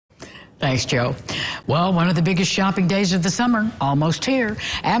Thanks, Joe. Well, one of the biggest shopping days of the summer, almost here.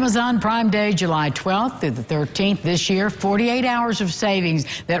 Amazon Prime Day, July 12th through the 13th this year. 48 hours of savings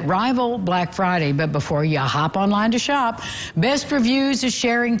that rival Black Friday. But before you hop online to shop, Best Reviews is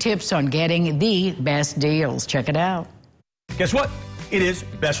sharing tips on getting the best deals. Check it out. Guess what? It is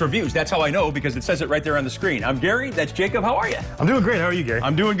Best Reviews. That's how I know, because it says it right there on the screen. I'm Gary. That's Jacob. How are you? I'm doing great. How are you, Gary?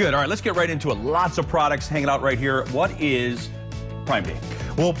 I'm doing good. All right, let's get right into it. Lots of products hanging out right here. What is Prime Day?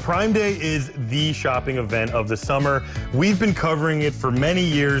 Well, Prime Day is the shopping event of the summer. We've been covering it for many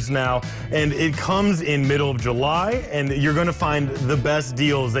years now, and it comes in middle of July, and you're going to find the best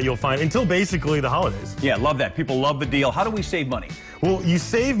deals that you'll find until basically the holidays. Yeah, love that. People love the deal. How do we save money? Well, you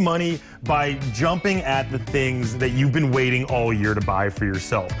save money by jumping at the things that you've been waiting all year to buy for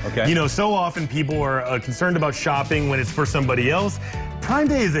yourself. Okay. You know, so often people are concerned about shopping when it's for somebody else. Prime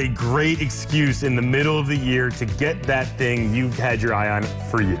Day is a great excuse in the middle of the year to get that thing you've had your eye on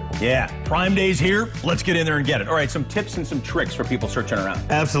for you. Yeah, Prime Day's here. Let's get in there and get it. All right, some tips and some tricks for people searching around.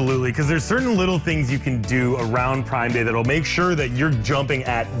 Absolutely, because there's certain little things you can do around Prime Day that'll make sure that you're jumping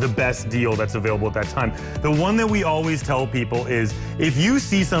at the best deal that's available at that time. The one that we always tell people is, if you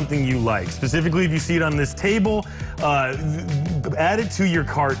see something you like, specifically if you see it on this table, add it to your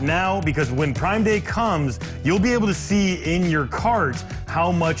cart now, because when Prime Day comes, you'll be able to see in your cart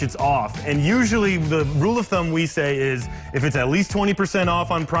how much it's off. And usually the rule of thumb we say is, if it's at least 20%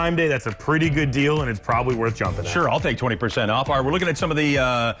 off on Prime Day, that's a pretty good deal, and it's probably worth jumping at. Sure, I'll take 20% off. All right, we're looking at some of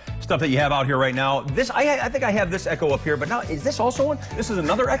the stuff that you have out here right now. This, I think I have this Echo up here, but now, is this also one? This is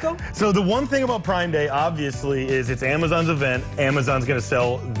another Echo? So the one thing about Prime Day, obviously, is it's Amazon's event. Amazon's going to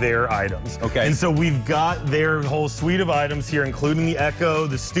sell their items. Okay. And so we've got their whole suite of items here, including the Echo,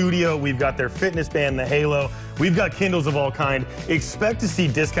 the Studio. We've got their fitness band, the Halo. We've got Kindles of all kind. Expect to see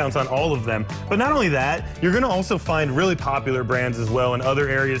discounts on all of them. But not only that, you're going to also find really popular brands as well in other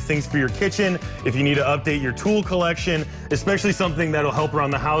areas, things for your kitchen, if you need to update your tool collection, especially something that'll help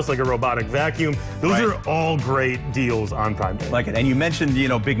around the house like a robotic vacuum. Those are all great deals on Prime Day. Like it. And you mentioned, you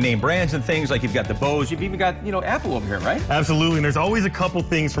know, big name brands and things, like you've got the Bose, you've even got, you know, Apple over here, right? Absolutely, and there's always a couple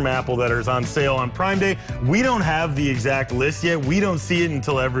things from Apple that are on sale on Prime Day. We don't have the exact list yet. We don't see it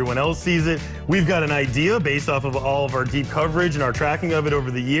until everyone else sees it. We've got an idea based off of all of our deep coverage and our tracking of it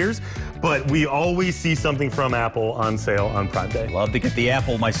over the years, but we always see something from Apple on sale on Prime Day. Love to get the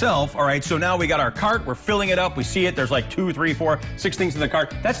Apple myself. All right, so now we got our cart. We're filling it up. We see it. There's like 2, 3, 4, 6 things in the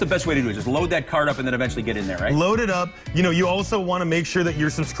cart. That's the best way to do it. Just load that cart up and then eventually get in there, right? Load it up. You know, you also want to make sure that you're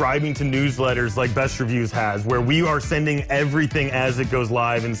subscribing to newsletters like Best Reviews has, where we are sending everything as it goes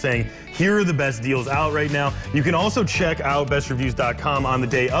live and saying, here are the best deals out right now. You can also check out bestreviews.com on the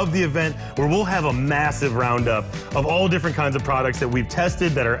day of the event, where we'll have a massive roundup of all different kinds of products that we've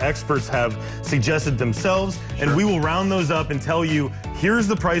tested, that our experts have suggested themselves, and we will round those up and tell you, here's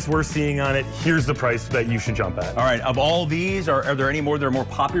the price we're seeing on it, here's the price that you should jump at. All right, of all these, are there any more that are more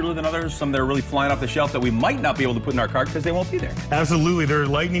popular than others? Some that are really flying off the shelf that we might not be able to put in our cart because they won't be there? Absolutely. There are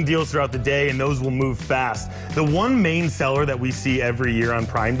lightning deals throughout the day, and those will move fast. The one main seller that we see every year on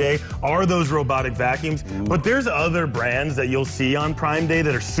Prime Day are those robotic vacuums, but there's other brands that you'll see on Prime Day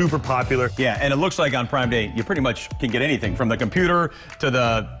that are super popular. Yeah, and it looks like on Prime Day, you pretty much can get anything, from the computer to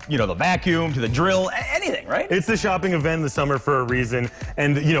the, you know, the vacuum to the drill, anything, right? It's the shopping event in the summer for a reason.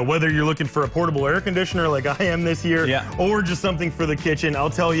 And, you know, whether you're looking for a portable air conditioner like I am this year, or just something for the kitchen, I'll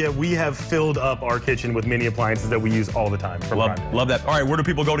tell you, we have filled up our kitchen with mini appliances that we use all the time. Love that. All right, where do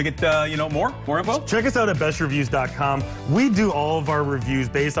people go to get, you know, more info? Check us out at bestreviews.com. We do all of our reviews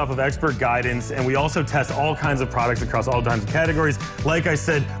based off of expert guidance, and we also test all kinds of products across all kinds of categories. Like I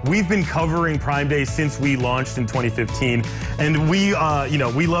said, we've been covering Prime Day since we launched in 2015, and we, you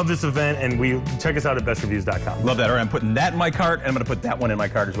know, we love this event, and we check us out at bestreviews.com. Love that. All right, I'm putting that in my cart, and I'm going to put that one in my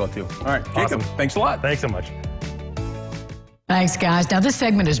cart as well, too. All right, Jacob, awesome. Thanks a lot. Thanks so much. Thanks, guys. Now, this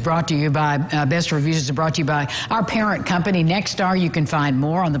segment is brought to you by Best Reviews. Is brought to you by our parent company, Nexstar. You can find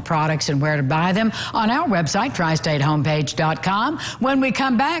more on the products and where to buy them on our website, tristatehomepage.com. When we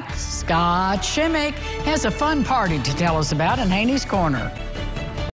come back, Scott Schimmick has a fun party to tell us about in Haney's Corner.